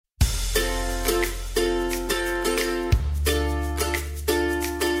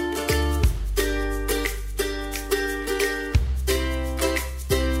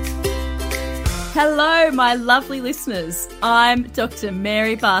Hello, my lovely listeners. I'm Dr.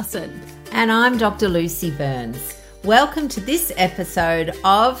 Mary Barson. And I'm Dr. Lucy Burns. Welcome to this episode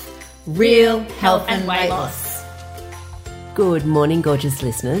of Real Health and Weight Loss. Good morning, gorgeous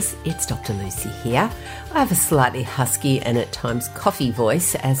listeners. It's Dr. Lucy here. I have a slightly husky and at times coffee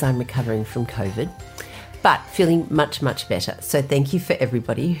voice as I'm recovering from COVID, but feeling much, much better. So thank you for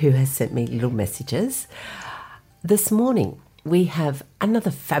everybody who has sent me little messages. This morning, we have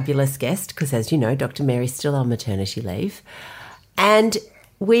another fabulous guest because, as you know, Dr. Mary's still on maternity leave. And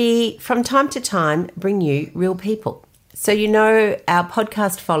we, from time to time, bring you real people. So, you know, our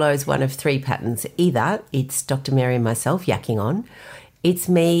podcast follows one of three patterns. Either it's Dr. Mary and myself yakking on, it's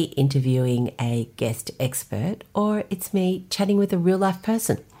me interviewing a guest expert, or it's me chatting with a real-life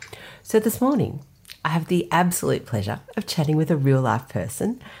person. So this morning, I have the absolute pleasure of chatting with a real-life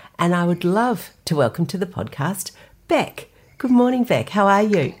person, and I would love to welcome to the podcast Beck. Good morning, Beck. How are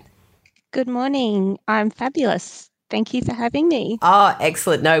you? Good morning. I'm fabulous. Thank you for having me. Oh,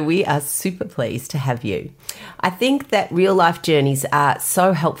 excellent. No, we are super pleased to have you. I think that real life journeys are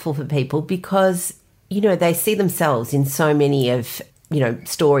so helpful for people because, you know, they see themselves in so many of, you know,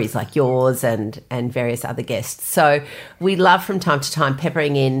 stories like yours and various other guests. So we love from time to time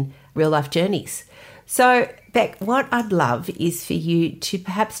peppering in real life journeys. So, Beck, what I'd love is for you to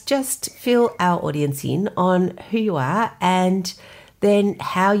perhaps just fill our audience in on who you are and then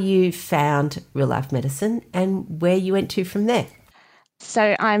how you found real life medicine and where you went to from there.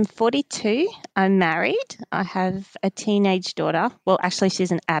 So I'm 42. I'm married. I have a teenage daughter. Well, actually,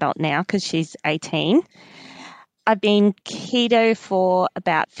 she's an adult now because she's 18. I've been keto for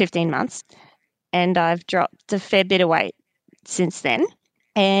about 15 months and I've dropped a fair bit of weight since then.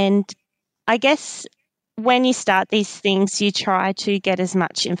 And I guess when you start these things, you try to get as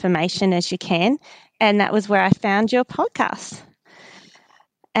much information as you can. And that was where I found your podcast.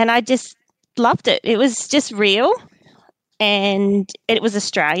 And I just loved it. It was just real and it was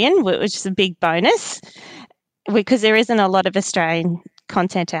Australian, which was a big bonus because there isn't a lot of Australian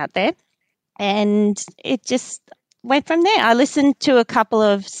content out there. And it just went from there. I listened to a couple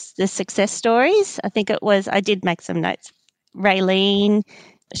of the success stories. I think it was, I did make some notes, Raylene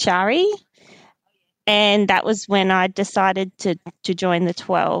Shari. And that was when I decided to join the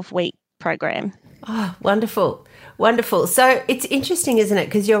 12-week program. Oh, wonderful. Wonderful. So it's interesting, isn't it?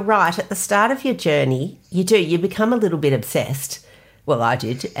 Because you're right. At the start of your journey, you become a little bit obsessed. Well, I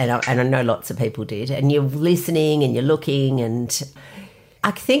did, and I know lots of people did. And you're listening and you're looking. And I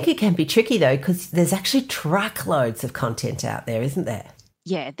think it can be tricky, though, because there's actually truckloads of content out there, isn't there?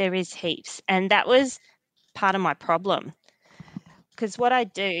 Yeah, there is heaps. And that was part of my problem. Because what I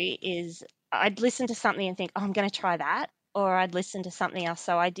do is I'd listen to something and think, oh, I'm going to try that. Or I'd listen to something else.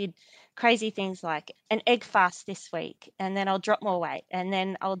 So I did crazy things like an egg fast this week, and then I'll drop more weight. And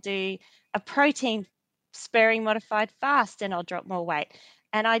then I'll do a protein sparing modified fast and I'll drop more weight.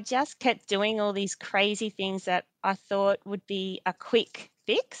 And I just kept doing all these crazy things that I thought would be a quick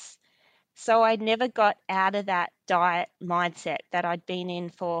fix. So I never got out of that diet mindset that I'd been in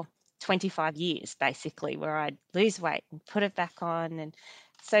for 25 years, basically, where I'd lose weight and put it back on. And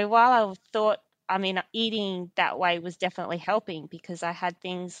so while I thought, eating that way was definitely helping because I had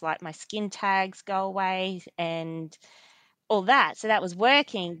things like my skin tags go away and all that. So that was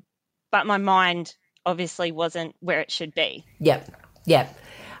working, but my mind obviously wasn't where it should be. Yep.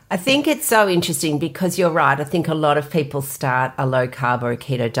 I think it's so interesting because you're right. I think a lot of people start a low carb or a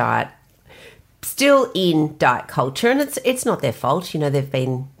keto diet still in diet culture, and it's not their fault. You know,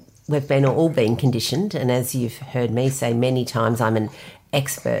 we've all been conditioned, and as you've heard me say many times, I'm an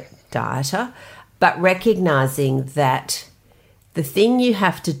expert dieter. But recognising that the thing you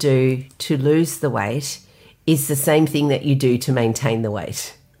have to do to lose the weight is the same thing that you do to maintain the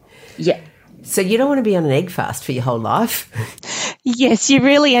weight. Yeah. So you don't want to be on an egg fast for your whole life. Yes, you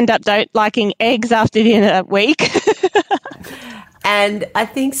really end up liking eggs after the end of that week. And I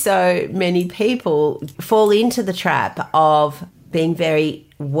think so many people fall into the trap of being very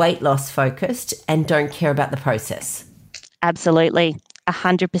weight loss focused and don't care about the process. Absolutely,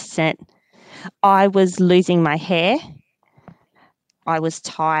 100%. I was losing my hair. I was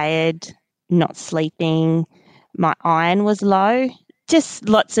tired, not sleeping. My iron was low. Just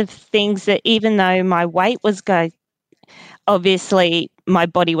lots of things that even though my weight was good, obviously my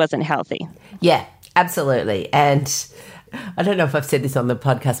body wasn't healthy. Yeah, absolutely. And I don't know if I've said this on the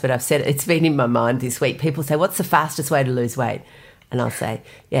podcast, but I've said it's been in my mind this week. People say, what's the fastest way to lose weight? And I'll say,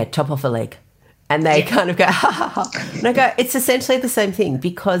 yeah, chop off a leg. And they kind of go, ha, ha, ha. And I go, it's essentially the same thing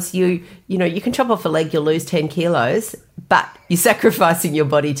because you can chop off a leg, you'll lose 10 kilos, but you're sacrificing your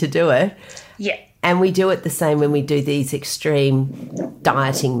body to do it. Yeah. And we do it the same when we do these extreme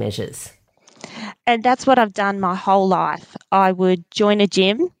dieting measures. And that's what I've done my whole life. I would join a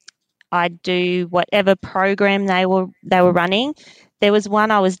gym. I'd do whatever program they were running. There was one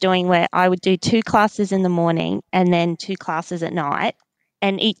I was doing where I would do 2 classes in the morning and then 2 classes at night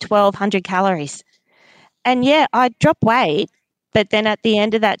and eat 1,200 calories. And yeah, I'd drop weight, but then at the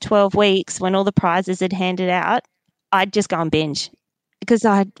end of that 12 weeks, when all the prizes had handed out, I'd just go and binge because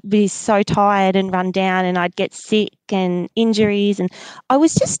I'd be so tired and run down and I'd get sick and injuries. And I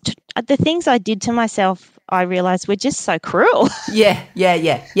was just, the things I did to myself, I realised were just so cruel. Yeah.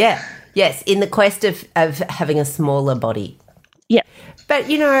 Yes, in the quest of having a smaller body. Yeah. But,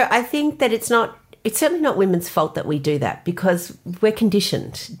 you know, I think that it's certainly not women's fault that we do that because we're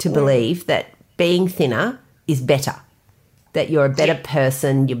conditioned to believe that being thinner is better, that you're a better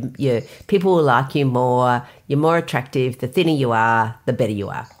person, people will like you more, you're more attractive, the thinner you are, the better you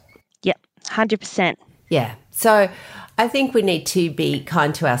are. Yep, 100%. Yeah. So I think we need to be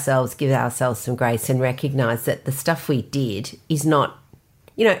kind to ourselves, give ourselves some grace and recognise that the stuff we did is not,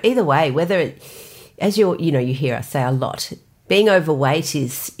 you know, either way, whether it, as you hear us say a lot, being overweight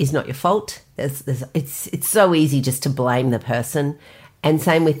is not your fault. It's so easy just to blame the person. And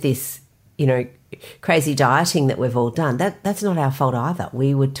same with this, you know, crazy dieting that we've all done. That's not our fault either.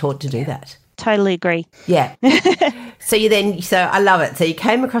 We were taught to do that. Totally agree. Yeah. So I love it. So you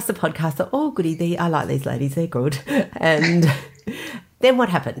came across the podcast, thought, oh, goody, I like these ladies, they're good. And then what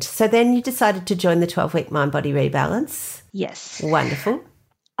happened? So then you decided to join the 12-week Mind Body Rebalance. Yes. Wonderful.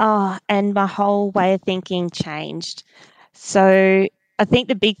 Oh, and my whole way of thinking changed. So I think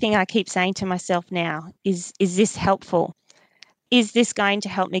the big thing I keep saying to myself now is this helpful? Is this going to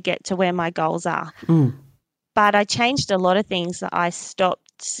help me get to where my goals are? But I changed a lot of things. I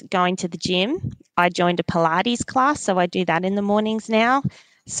stopped going to the gym. I joined a Pilates class, so I do that in the mornings now.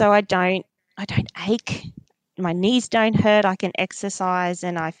 So I don't ache. My knees don't hurt. I can exercise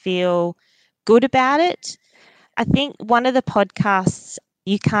and I feel good about it. I think one of the podcasts,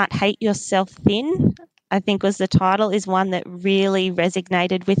 You Can't Hate Yourself Thin, I think was the title, is one that really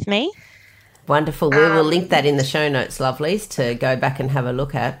resonated with me. Wonderful. We will link that in the show notes, lovelies, to go back and have a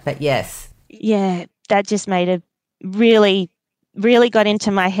look at. But yes. Yeah, that just made a really, really got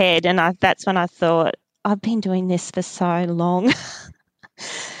into my head. And that's when I thought, I've been doing this for so long.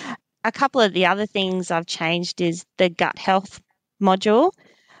 A couple of the other things I've changed is the gut health module.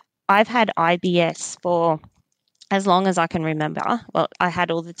 I've had IBS for as long as I can remember. Well, I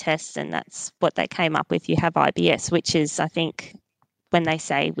had all the tests and that's what they came up with. You have IBS, which is, I think, when they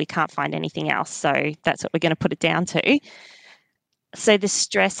say we can't find anything else. So that's what we're going to put it down to. So the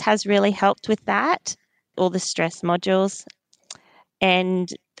stress has really helped with that, all the stress modules. And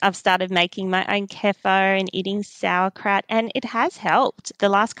I've started making my own kefir and eating sauerkraut, and it has helped. The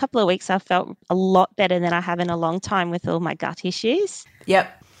last couple of weeks I felt a lot better than I have in a long time with all my gut issues.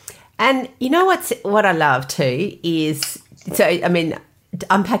 Yep. And you know what I love too is, so I mean,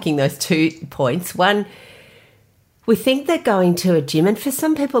 unpacking those 2 points. One, we think they're going to a gym, and for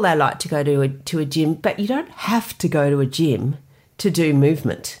some people they like to go to a gym, but you don't have to go to a gym to do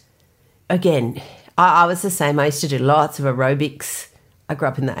movement. Again, I was the same. I used to do lots of aerobics. I grew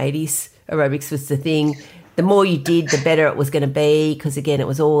up in the 80s. Aerobics was the thing. The more you did, the better it was going to be because, again, it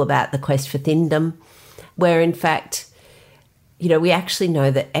was all about the quest for thindom, where, in fact, you know, we actually know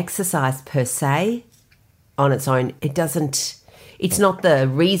that exercise per se on its own, it's not the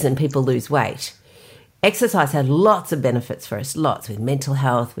reason people lose weight. Exercise has lots of benefits for us, lots with mental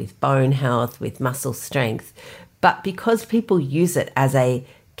health, with bone health, with muscle strength. But because people use it as a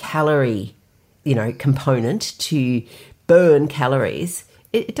calorie, you know, component to burn calories,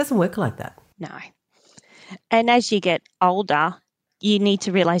 it doesn't work like that. No. And as you get older, you need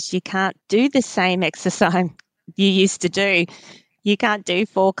to realise you can't do the same exercise you used to do. You can't do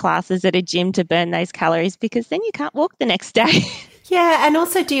 4 classes at a gym to burn those calories because then you can't walk the next day. Yeah, and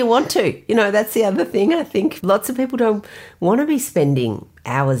also, do you want to? You know, that's the other thing. I think lots of people don't want to be spending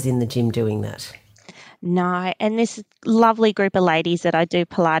hours in the gym doing that. No, and this lovely group of ladies that I do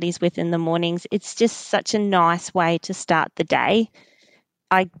Pilates with in the mornings, it's just such a nice way to start the day.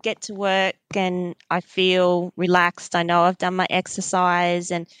 I get to work and I feel relaxed. I know I've done my exercise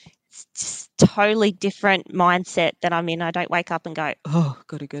and it's just totally different mindset that I'm in. I don't wake up and go, oh,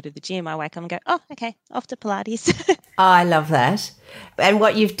 got to go to the gym. I wake up and go, oh, okay, off to Pilates. I love that. And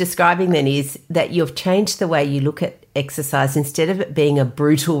what you're describing then is that you've changed the way you look at exercise. Instead of it being a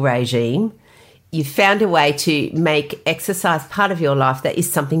brutal regime, you've found a way to make exercise part of your life that is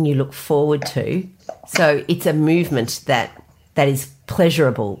something you look forward to. So it's a movement that is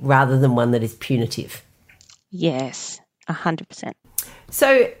pleasurable rather than one that is punitive. Yes, 100%.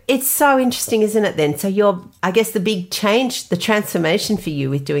 So it's so interesting, isn't it then? So I guess the big change, the transformation for you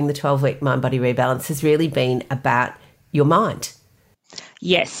with doing the 12-week mind-body rebalance has really been about your mind.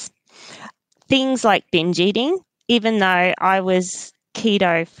 Yes. Things like binge eating, even though I was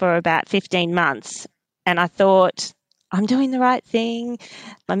keto for about 15 months and I thought, I'm doing the right thing,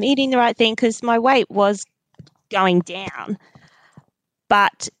 I'm eating the right thing, because my weight was going down.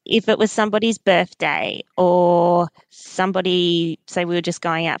 But if it was somebody's birthday or somebody, say we were just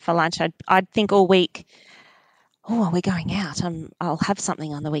going out for lunch, I'd think all week, oh, we're going out, I'll have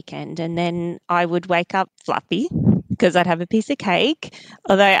something on the weekend. And then I would wake up fluffy because I'd have a piece of cake.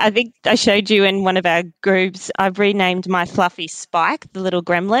 Although I think I showed you in one of our groups, I've renamed my Fluffy Spike, the little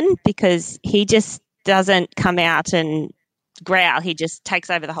gremlin, because he just doesn't come out and growl. He just takes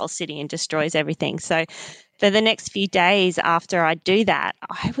over the whole city and destroys everything. So for the next few days after I do that,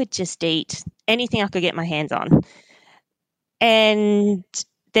 I would just eat anything I could get my hands on. And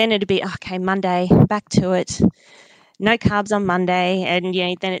then it'd be, okay, Monday, back to it. No carbs on Monday. And,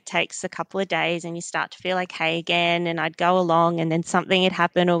 then it takes a couple of days and you start to feel okay again. And I'd go along and then something would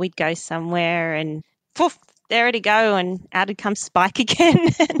happen or we'd go somewhere and poof, there it'd go and out would come Spike again.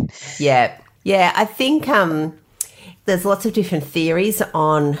 Yeah. I think there's lots of different theories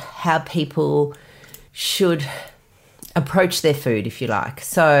on how people should approach their food, if you like.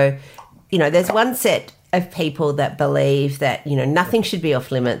 So, there's one set of people that believe that, nothing should be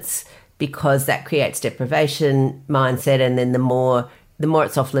off limits because that creates deprivation mindset, and then the more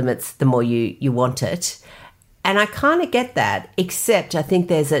it's off limits, the more you want it. And I kind of get that, except I think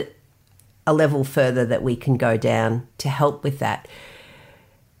there's a level further that we can go down to help with that.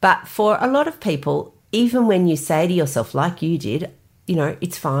 But for a lot of people, even when you say to yourself, like you did,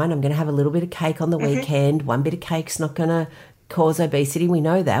 it's fine, I'm going to have a little bit of cake on the weekend. One bit of cake's not going to cause obesity. We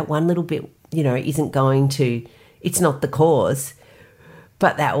know that. One little bit, isn't going to, it's not the cause.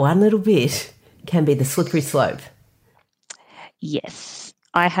 But that one little bit can be the slippery slope. Yes,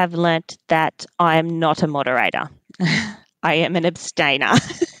 I have learnt that I am not a moderator. I am an abstainer.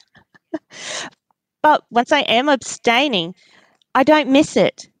 But once I am abstaining, I don't miss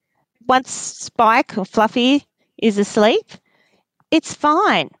it. Once Spike or Fluffy is asleep, it's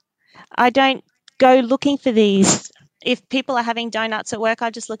fine. I don't go looking for these. If people are having donuts at work, I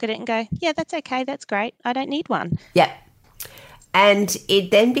just look at it and go, yeah, that's okay, that's great. I don't need one. Yeah. And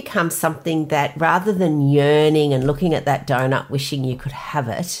it then becomes something that rather than yearning and looking at that donut, wishing you could have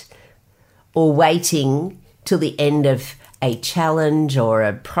it, or waiting till the end of a challenge or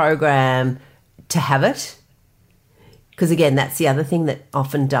a program to have it, because again, that's the other thing that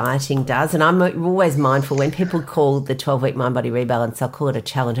often dieting does. And I'm always mindful when people call the 12-week mind-body rebalance, they'll call it a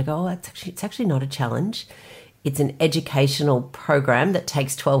challenge. I go, it's actually not a challenge. It's an educational program that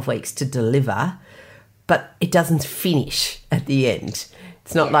takes 12 weeks to deliver, but it doesn't finish at the end.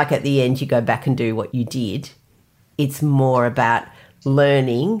 It's not like at the end you go back and do what you did. It's more about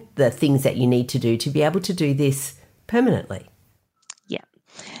learning the things that you need to do to be able to do this permanently. Yeah.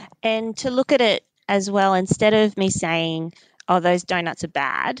 And to look at it as well, instead of me saying, oh, those donuts are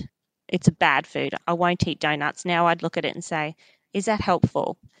bad, it's a bad food, I won't eat donuts. Now I'd look at it and say, is that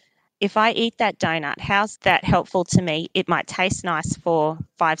helpful? If I eat that donut, how's that helpful to me? It might taste nice for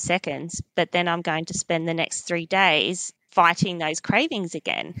 5 seconds, but then I'm going to spend the next 3 days fighting those cravings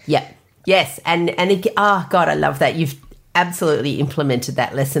again. Yeah. Yes. And oh, God, I love that. You've absolutely implemented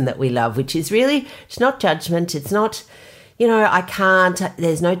that lesson that we love, which is really, it's not judgment. It's not, I can't,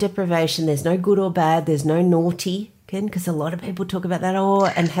 there's no deprivation, there's no good or bad, there's no naughty, again, because a lot of people talk about that,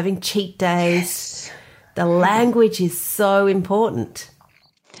 and having cheat days. Yes. The language is so important.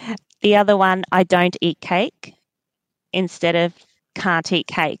 The other one, I don't eat cake instead of can't eat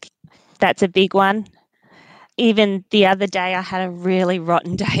cake. That's a big one. Even the other day, I had a really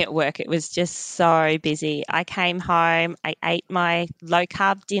rotten day at work. It was just so busy. I came home, I ate my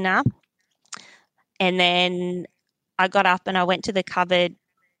low-carb dinner, and then I got up and I went to the cupboard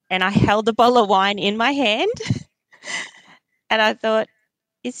and I held a bottle of wine in my hand and I thought,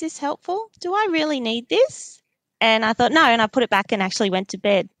 is this helpful? Do I really need this? And I thought, no, and I put it back and actually went to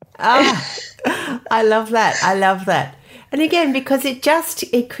bed. I love that. I love that. And again, because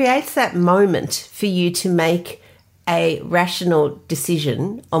it creates that moment for you to make a rational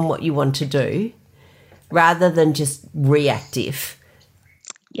decision on what you want to do rather than just reactive.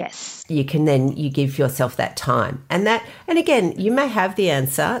 Yes. You give yourself that time. And again, you may have the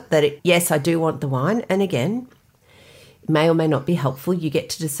answer that, yes, I do want the wine. And again, it may or may not be helpful. You get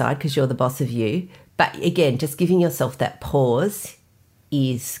to decide because you're the boss of you. But again, just giving yourself that pause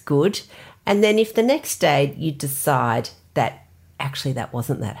is good. And then if the next day you decide that actually that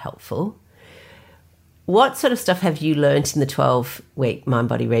wasn't that helpful, What sort of stuff have you learned in the 12-week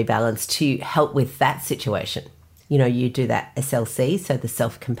mind-body rebalance to help with that situation? You know, you do that SLC, so the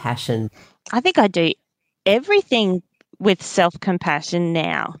self-compassion. I think I do everything with self-compassion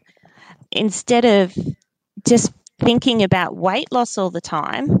now. Instead of just thinking about weight loss all the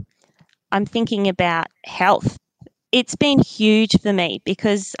time, I'm thinking about health. It's been huge for me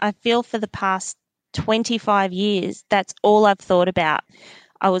because I feel for the past 25 years, that's all I've thought about.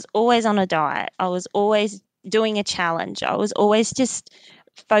 I was always on a diet. I was always doing a challenge. I was always just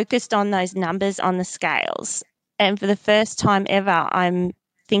focused on those numbers on the scales. And for the first time ever, I'm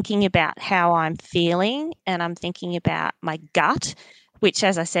thinking about how I'm feeling, and I'm thinking about my gut, which,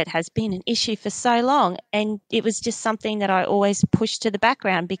 as I said, has been an issue for so long. And it was just something that I always pushed to the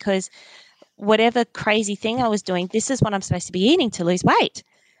background because whatever crazy thing I was doing, this is what I'm supposed to be eating to lose weight.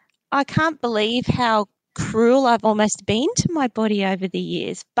 I can't believe how cruel I've almost been to my body over the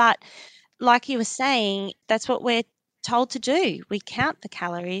years. But like you were saying, that's what we're told to do. We count the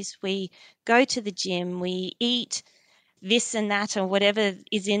calories, we go to the gym, we eat this and that or whatever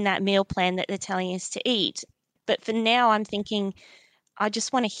is in that meal plan that they're telling us to eat. But for now, I'm thinking, I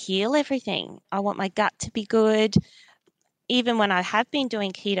just want to heal everything. I want my gut to be good. Even when I have been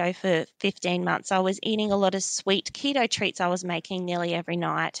doing keto for 15 months, I was eating a lot of sweet keto treats I was making nearly every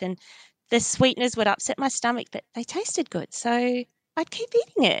night. And the sweeteners would upset my stomach, but they tasted good. So I'd keep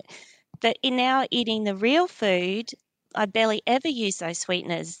eating it. But in now eating the real food, I barely ever use those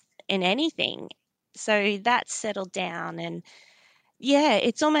sweeteners in anything. So that's settled down. And yeah,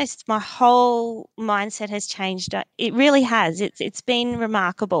 it's almost my whole mindset has changed. It really has. It's been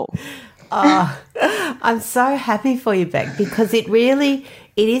remarkable. Oh, I'm so happy for you, Beck, because it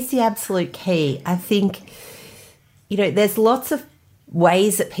is the absolute key. I think, you know, there's lots of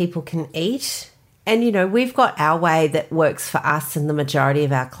ways that people can eat. And, you know, we've got our way that works for us and the majority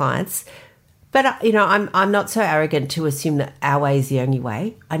of our clients. But, you know, I'm not so arrogant to assume that our way is the only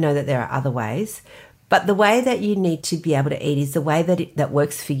way. I know that there are other ways. But the way that you need to be able to eat is the way that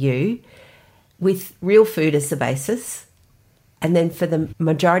works for you, with real food as the basis. And then for the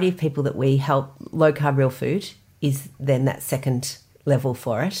majority of people that we help, low-carb real food is then that second level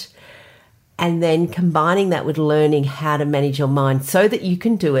for it. And then combining that with learning how to manage your mind so that you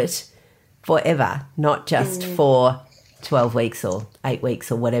can do it forever, not just for 12 weeks or 8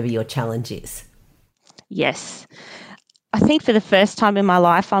 weeks or whatever your challenge is. Yes. I think for the first time in my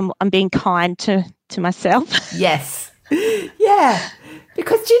life, I'm being kind to myself. Yes. Yeah.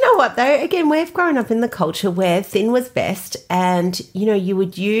 Because do you know what, though? Again, we've grown up in the culture where thin was best, and, you know, you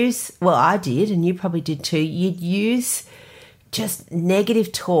would use, well, I did, and you probably did too, you'd use just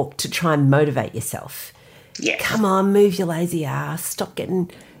negative talk to try and motivate yourself. Yeah. Come on, move your lazy ass. Stop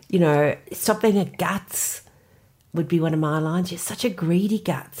getting, you know, stop being a guts would be one of my lines. You're such a greedy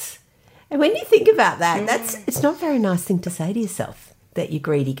guts. And when you think about that, it's not a very nice thing to say to yourself, that you're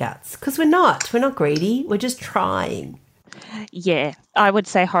greedy guts, because we're not greedy. We're just trying. Yeah, I would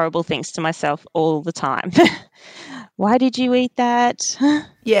say horrible things to myself all the time. Why did you eat that?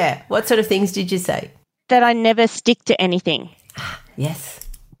 Yeah. What sort of things did you say? That I never stick to anything. Yes.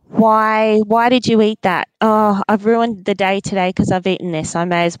 Why did you eat that? Oh, I've ruined the day today because I've eaten this. I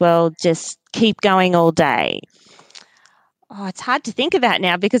may as well just keep going all day. Oh, it's hard to think about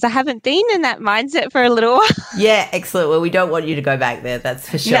now because I haven't been in that mindset for a little while. Yeah, excellent. Well, we don't want you to go back there, that's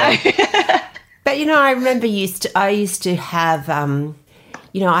for sure. No. But, you know, I remember I used to have,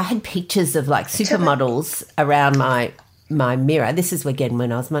 you know, I had pictures of like supermodels around my mirror. This is, again,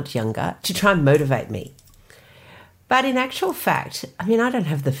 when I was much younger, to try and motivate me. But in actual fact, I mean, I don't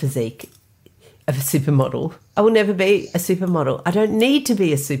have the physique of a supermodel. I will never be a supermodel. I don't need to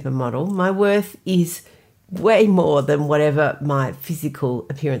be a supermodel. My worth is way more than whatever my physical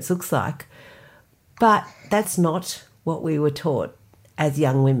appearance looks like. But that's not what we were taught as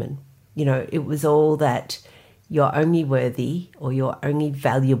young women. You know, it was all that you're only worthy or you're only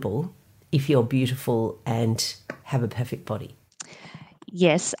valuable if you're beautiful and have a perfect body.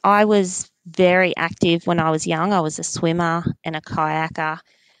 Yes, I was very active when I was young. I was a swimmer and a kayaker,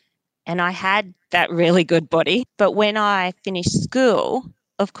 and I had that really good body. But when I finished school,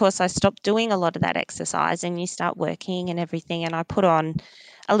 of course, I stopped doing a lot of that exercise, and you start working and everything, and I put on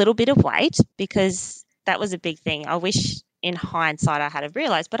a little bit of weight because that was a big thing. I wish in hindsight I had have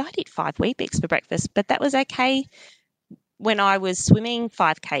realised, but I'd eat 5 Weet-Bix for breakfast, but that was okay when I was swimming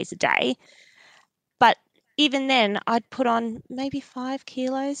 5Ks a day. But even then, I'd put on maybe 5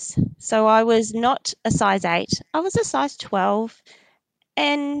 kilos. So I was not a size 8. I was a size 12,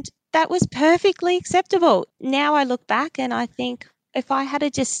 and that was perfectly acceptable. Now I look back and I think if I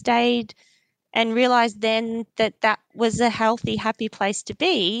had just stayed and realised then that that was a healthy, happy place to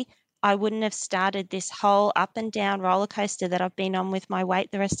be, I wouldn't have started this whole up and down roller coaster that I've been on with my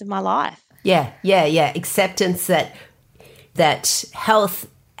weight the rest of my life. Yeah. Acceptance that health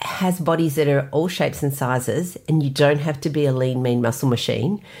has bodies that are all shapes and sizes, and you don't have to be a lean, mean muscle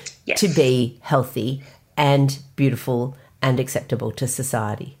machine to be healthy and beautiful and acceptable to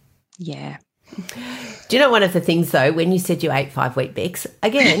society. Yeah. Do you know one of the things, though, when you said you ate 5 Weet-Bix,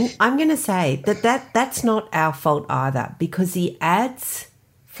 again, I'm going to say that's not our fault either, because the ads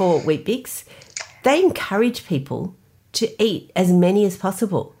for Weet-Bix, they encourage people to eat as many as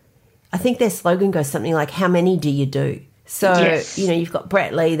possible. I think their slogan goes something like, how many do you do? So, you've got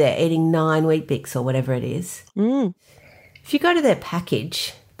Brett Lee there eating 9 Weet-Bix or whatever it is. Mm. If you go to their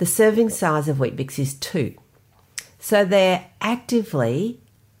package, the serving size of Weet-Bix is 2. So they're actively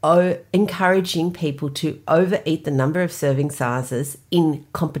encouraging people to overeat the number of serving sizes in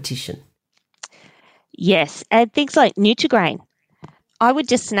competition. Yes, and things like Nutri-Grain. I would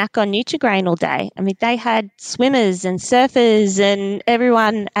just snack on Nutri-Grain all day. I mean, they had swimmers and surfers and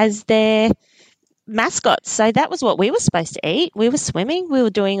everyone as their mascots. So that was what we were supposed to eat. We were swimming. We were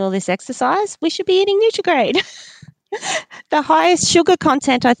doing all this exercise. We should be eating Nutri-Grain. The highest sugar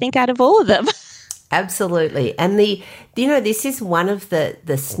content, I think, out of all of them. Absolutely. And this is one of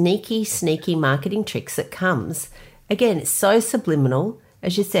the sneaky marketing tricks that comes. Again, it's so subliminal.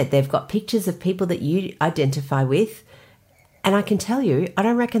 As you said, they've got pictures of people that you identify with. And I can tell you, I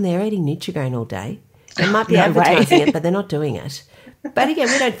don't reckon they're eating Nutri-Grain all day. They might be advertising it, but they're not doing it. But again,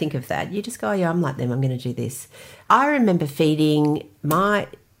 we don't think of that. You just go, yeah, I'm like them. I'm going to do this. I remember feeding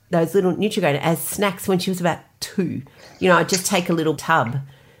those little Nutri-Grain as snacks when she was about 2. I'd just take a little tub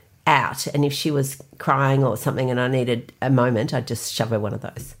out, and if she was crying or something and I needed a moment, I'd just shove her one of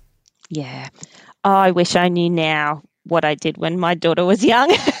those. Yeah. Oh, I wish I knew now what I did when my daughter was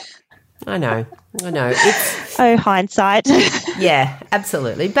young. I know. It's hindsight. Yeah,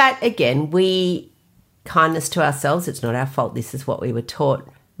 absolutely. But again, kindness to ourselves, it's not our fault. This is what we were taught,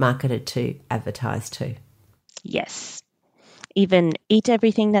 marketed to, advertised to. Yes. Even eat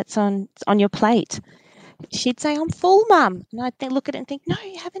everything that's on your plate. She'd say, I'm full, Mum. And I'd look at it and think, no,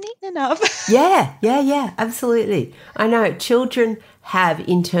 you haven't eaten enough. Yeah, absolutely. I know. Children have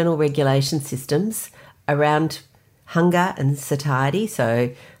internal regulation systems around hunger and satiety,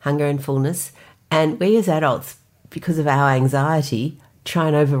 so hunger and fullness. And we as adults, because of our anxiety, try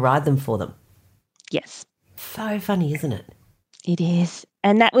and override them for them. Yes. So funny, isn't it? It is.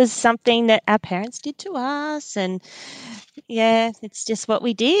 And that was something that our parents did to us. And, yeah, it's just what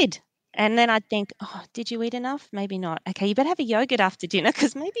we did. And then I'd think, oh, did you eat enough? Maybe not. Okay, you better have a yogurt after dinner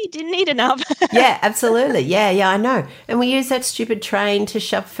because maybe you didn't eat enough. Yeah, absolutely. Yeah, I know. And we use that stupid train to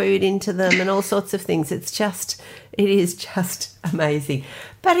shove food into them and all sorts of things. It is just amazing.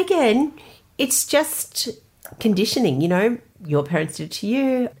 But again, it's just conditioning, Your parents did it to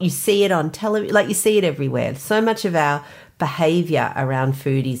you. You see it on television, you see it everywhere. So much of our behaviour around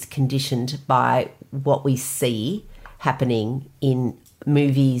food is conditioned by what we see happening in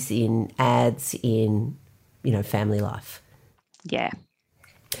movies, in ads, in, family life. Yeah.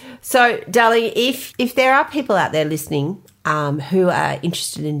 So, darling, if there are people out there listening who are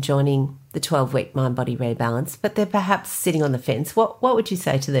interested in joining the 12-week Mind Body Rebalance, but they're perhaps sitting on the fence, what would you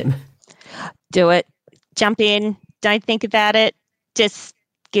say to them? Do it. Jump in. Don't think about it. Just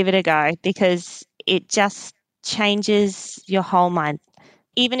give it a go because it just changes your whole mind.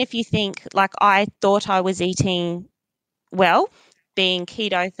 Even if you think, like I thought I was eating well, being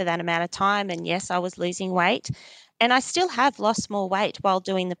keto for that amount of time, and yes, I was losing weight, and I still have lost more weight while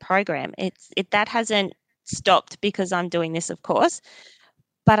doing the program. That hasn't stopped because I'm doing this, of course,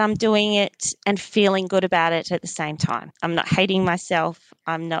 but I'm doing it and feeling good about it at the same time. I'm not hating myself.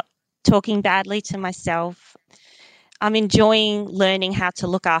 I'm not talking badly to myself. I'm enjoying learning how to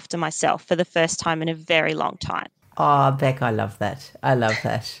look after myself for the first time in a very long time. Oh, Beck, I love that.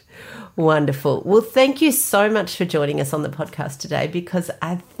 Wonderful. Well, thank you so much for joining us on the podcast today because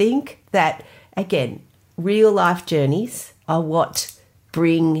I think that, again, real life journeys are what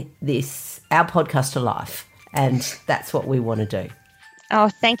bring our podcast to life, and that's what we want to do. Oh,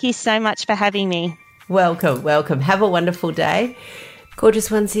 thank you so much for having me. Welcome. Have a wonderful day.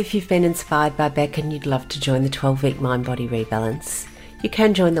 Gorgeous ones, if you've been inspired by Beck and you'd love to join the 12-week Mind Body Rebalance, you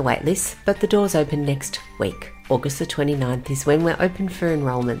can join the waitlist, but the doors open next week. August the 29th is when we're open for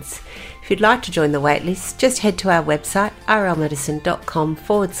enrolments. If you'd like to join the waitlist, just head to our website,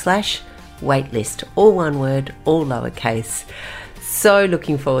 rlmedicine.com/waitlist. All one word, all lowercase. So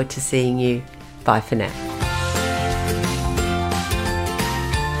looking forward to seeing you. Bye for now.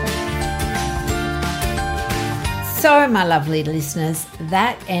 So, my lovely listeners,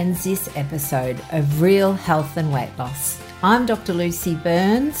 that ends this episode of Real Health and Weight Loss. I'm Dr. Lucy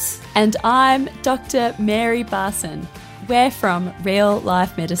Burns. And I'm Dr. Mary Barson. We're from Real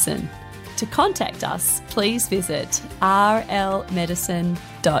Life Medicine. To contact us, please visit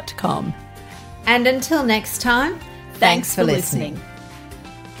rlmedicine.com. And until next time, thanks for listening.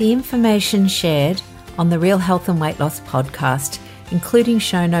 The information shared on the Real Health and Weight Loss podcast, including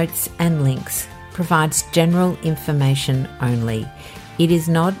show notes and links, provides general information only. It is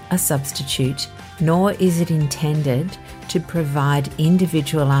not a substitute, nor is it intended to provide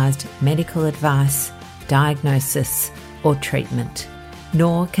individualised medical advice, diagnosis, or treatment,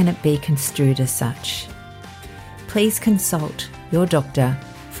 nor can it be construed as such. Please consult your doctor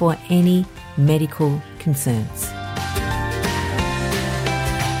for any medical concerns.